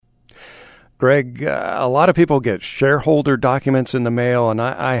Greg, a lot of people get shareholder documents in the mail, and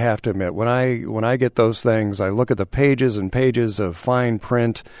I have to admit, when I get those things, I look at the pages and pages of fine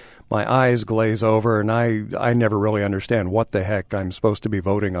print, my eyes glaze over, and I never really understand what the heck I'm supposed to be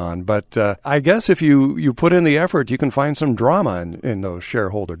voting on. But I guess if you put in the effort, you can find some drama in those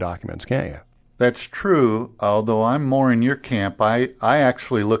shareholder documents, can't you? That's true, although I'm more in your camp. I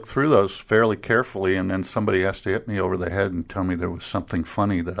actually look through those fairly carefully, and then somebody has to hit me over the head and tell me there was something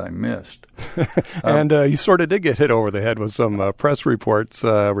funny that I missed. And you sort of did get hit over the head with some press reports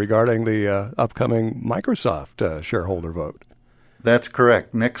regarding the upcoming Microsoft shareholder vote. That's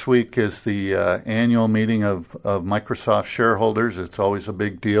correct. Next week is the annual meeting of Microsoft shareholders. It's always a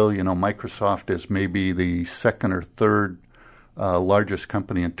big deal. You know, Microsoft is maybe the second or third largest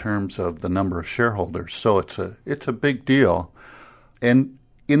company in terms of the number of shareholders. So it's a big deal. And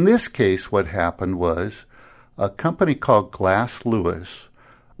in this case, what happened was a company called Glass Lewis,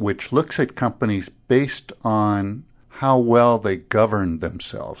 which looks at companies based on how well they govern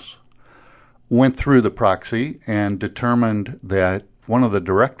themselves, went through the proxy and determined that one of the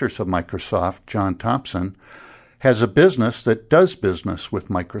directors of Microsoft, John Thompson, has a business that does business with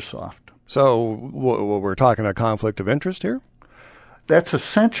Microsoft. So we're talking a conflict of interest here? That's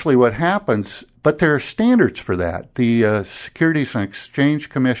essentially what happens, but there are standards for that. The Securities and Exchange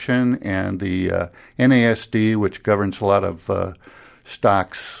Commission and the NASD, which governs a lot of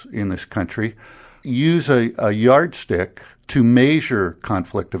stocks in this country, use a yardstick to measure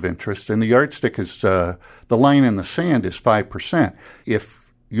conflict of interest, and the yardstick is the line in the sand is 5%.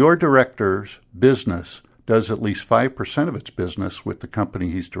 If your director's business does at least 5% of its business with the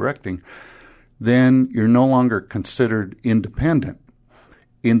company he's directing, then you're no longer considered independent.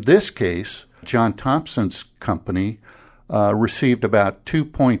 In this case, John Thompson's company received about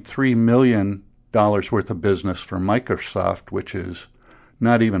 $2.3 million worth of business from Microsoft, which is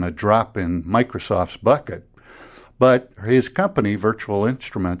not even a drop in Microsoft's bucket. But his company, Virtual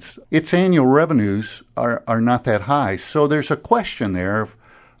Instruments, its annual revenues are not that high. So there's a question there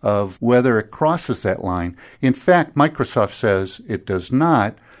of whether it crosses that line. In fact, Microsoft says it does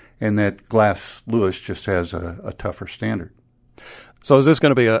not, and that Glass Lewis just has a tougher standard. So is this going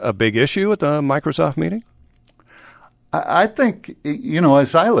to be a big issue at the Microsoft meeting? I think,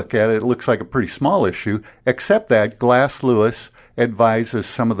 as I look at it, it looks like a pretty small issue, except that Glass Lewis advises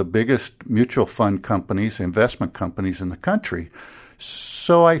some of the biggest mutual fund companies, investment companies in the country.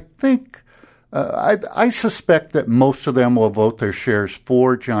 So I think, I suspect that most of them will vote their shares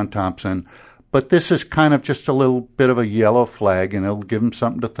for John Thompson, but this is kind of just a little bit of a yellow flag, and it'll give them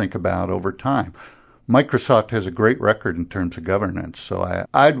something to think about over time. Microsoft has a great record in terms of governance, so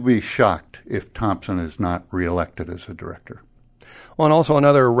I'd be shocked if Thompson is not reelected as a director. Well, and also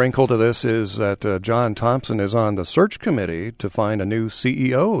another wrinkle to this is that John Thompson is on the search committee to find a new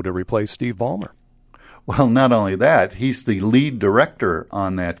CEO to replace Steve Ballmer. Well, not only that, he's the lead director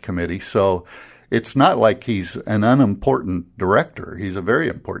on that committee, so it's not like he's an unimportant director. He's a very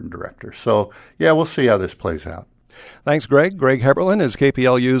important director. So, yeah, we'll see how this plays out. Thanks, Greg. Greg Heberlin is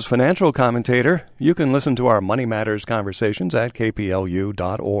KPLU's financial commentator. You can listen to our Money Matters conversations at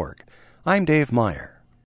kplu.org. I'm Dave Meyer.